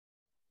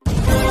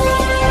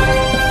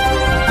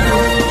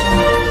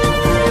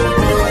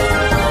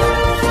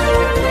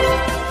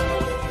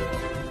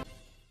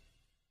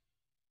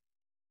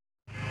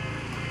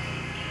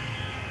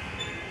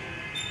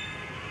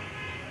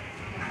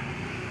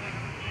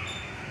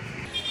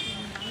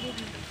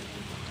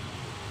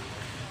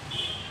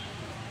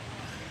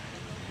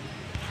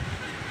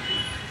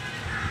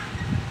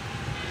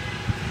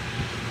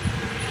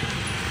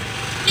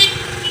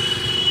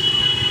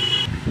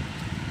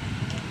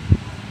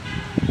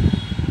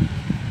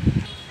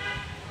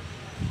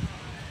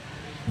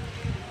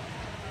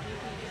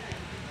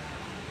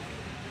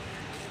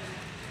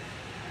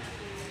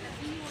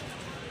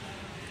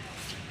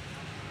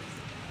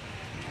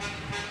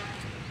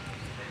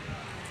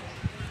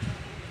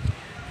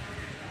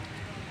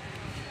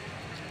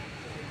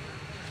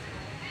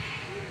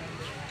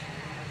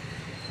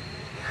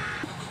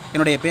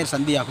என்னுடைய பேர்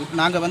சந்தியாகு.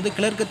 நாங்கள் வந்து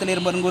கிழக்கு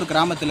தளிர்மருங்கூர்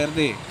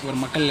கிராமத்திலேருந்து ஒரு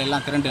மக்கள்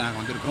எல்லாம் திரண்டு நாங்கள்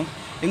வந்திருக்கிறோம்.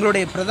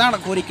 எங்களுடைய பிரதான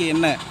கோரிக்கை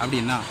என்ன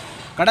அப்படின்னா,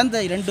 கடந்த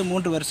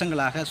 2-3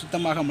 வருஷங்களாக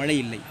சுத்தமாக மழை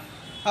இல்லை.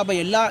 அப்போ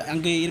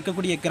அங்கே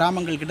இருக்கக்கூடிய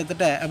கிராமங்கள்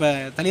கிட்டத்தட்ட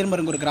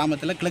தளிர்மருங்கூர்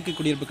கிராமத்தில், கிழக்கு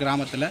குடியிருப்பு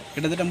கிராமத்தில்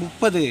கிட்டத்தட்ட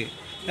 30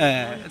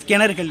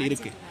 கிணறுகள்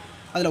இருக்குது.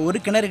 அதில் ஒரு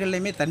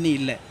கிணறுகள்லையுமே தண்ணி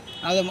இல்லை.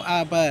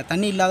 அப்போ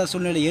தண்ணி இல்லாத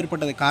சூழ்நிலை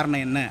ஏற்பட்டது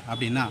காரணம் என்ன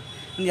அப்படின்னா,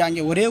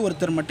 அங்கே ஒரே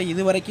ஒருத்தர் மட்டும்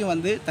இதுவரைக்கும்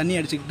வந்து தண்ணி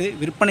அடிச்சுக்கிட்டு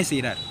விற்பனை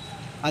செய்கிறார்.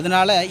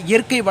 அதனால்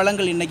இயற்கை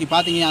வளங்கள் இன்றைக்கி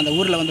பார்த்தீங்க, அந்த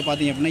ஊரில் வந்து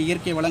பார்த்திங்க அப்படின்னா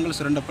இயற்கை வளங்கள்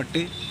சுரண்டப்பட்டு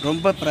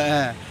ரொம்ப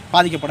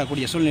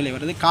பாதிக்கப்படக்கூடிய சூழ்நிலை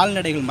வருது.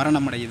 கால்நடைகள்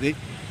மரணம் அடையுது.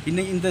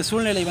 இந்த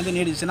சூழ்நிலை வந்து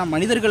நீடிச்சுன்னா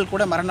மனிதர்கள்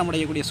கூட மரணம்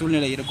அடையக்கூடிய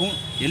சூழ்நிலை இருக்கும்.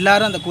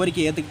 எல்லாரும் அந்த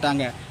கோரிக்கையை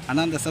ஏற்றுக்கிட்டாங்க.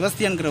 ஆனால் அந்த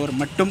செபஸ்தியான்கிறவர்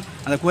மட்டும்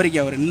அந்த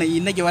கோரிக்கையை அவர்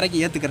இன்னைக்கு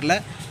வரைக்கும் ஏற்றுக்கிறல.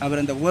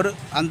 அவர்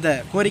அந்த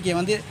கோரிக்கையை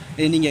வந்து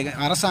நீங்கள்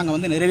அரசாங்கம்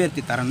வந்து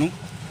நிறைவேற்றி தரணும்.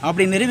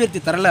 அப்படி நிறைவேற்றி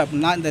தரலை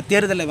அப்படின்னா இந்த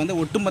தேர்தலை வந்து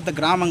ஒட்டுமொத்த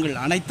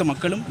கிராமங்கள் அனைத்து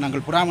மக்களும்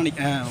நாங்கள்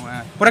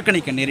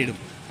புறக்கணிக்க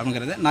நேரிடும்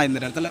அப்படிங்கிறத நான் இந்த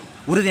இடத்துல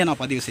உறுதியாக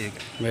நான் பதிவு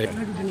செய்கிறேன்.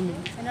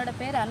 என்னோடய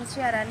பேர்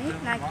அனுஷ்யா ராணி.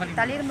 நான்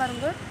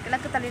தளிர்மருங்கூர்,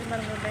 கிழக்கு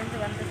தளிர்மருங்கூர்லேருந்து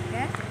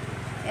வந்திருக்கேன்.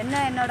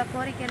 என்னோட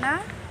கோரிக்கைனா,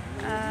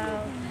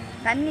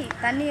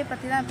 தண்ணியை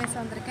பற்றி தான் பேச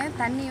வந்திருக்கேன்.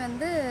 தண்ணி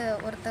வந்து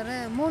ஒருத்தர்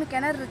 3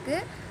 கிணறு இருக்குது,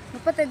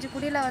 35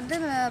 குடியில் வந்து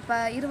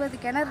 20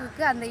 கிணறு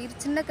இருக்குது. அந்த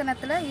சின்ன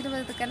கிணத்துல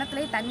 20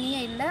 கிணத்துலேயும்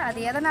தண்ணியே இல்லை. அது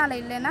எதனால்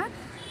இல்லைன்னா,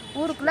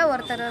 ஊருக்குள்ளே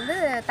ஒருத்தர் வந்து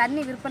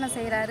தண்ணி விற்பனை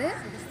செய்கிறாரு.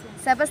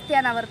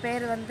 செபஸ்தியான் அவர்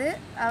பேர் வந்து.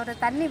 அவர்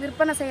தண்ணி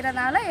விற்பனை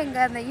செய்கிறனால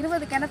எங்கள் அந்த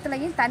 20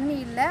 கிணத்துலையும் தண்ணி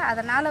இல்லை.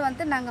 அதனால்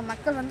வந்து நாங்கள்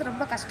மக்கள் வந்து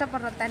ரொம்ப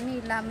கஷ்டப்படுறோம் தண்ணி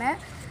இல்லாமல்.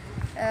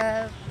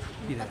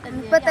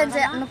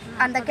 35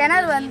 அந்த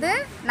கிணறு வந்து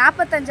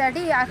 45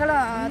 அடி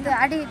அகலம், அது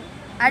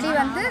அடி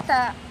வந்து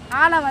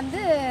ஆழம் வந்து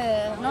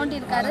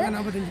நோண்டியிருக்காரு.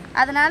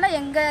 அதனால்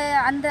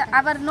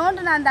அவர்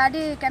நோண்டின அந்த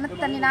அடி கிணத்து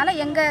தண்ணினால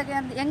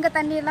எங்கள்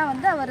தண்ணியெல்லாம்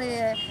வந்து அவர்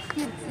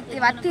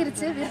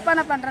வத்திருச்சு.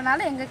 விற்பனை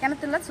பண்ணுறனால எங்கள்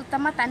கிணத்துல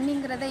சுத்தமாக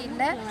தண்ணிங்கிறதே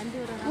இல்லை.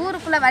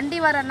 ஊருக்குள்ளே வண்டி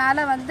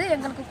வரனால வந்து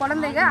எங்களுக்கு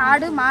குழந்தைங்க,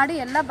 ஆடு மாடு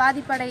எல்லாம்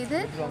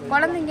பாதிப்படையுது.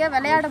 குழந்தைங்க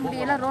விளையாட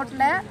முடியல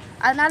ரோட்டில்.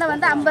 அதனால்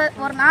வந்து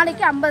ஒரு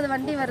நாளைக்கு 50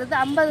 வண்டி வருது.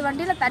 50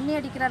 வண்டியில் தண்ணி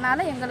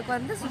அடிக்கிறனால எங்களுக்கு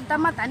வந்து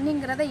சுத்தமாக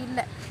தண்ணிங்கிறதே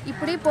இல்லை.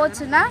 இப்படி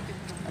போச்சுன்னா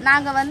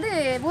நாங்கள் வந்து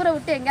ஊரை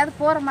விட்டு எங்கேயாவது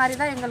போகிற மாதிரி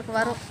தான் எங்களுக்கு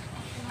வரும்.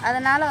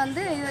 அதனால்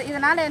வந்து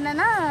இதனால்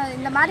என்னென்னா,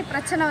 இந்த மாதிரி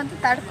பிரச்சனை வந்து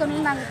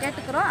தடுக்கணும்னு நாங்கள்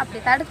கேட்டுக்கிறோம். அப்படி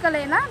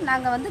தடுக்கலைன்னா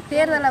நாங்கள் வந்து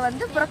தேர்தலை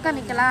வந்து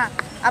புறக்கணிக்கலாம்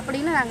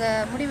அப்படின்னு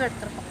நாங்கள் முடிவு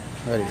எடுத்திருக்கோம்.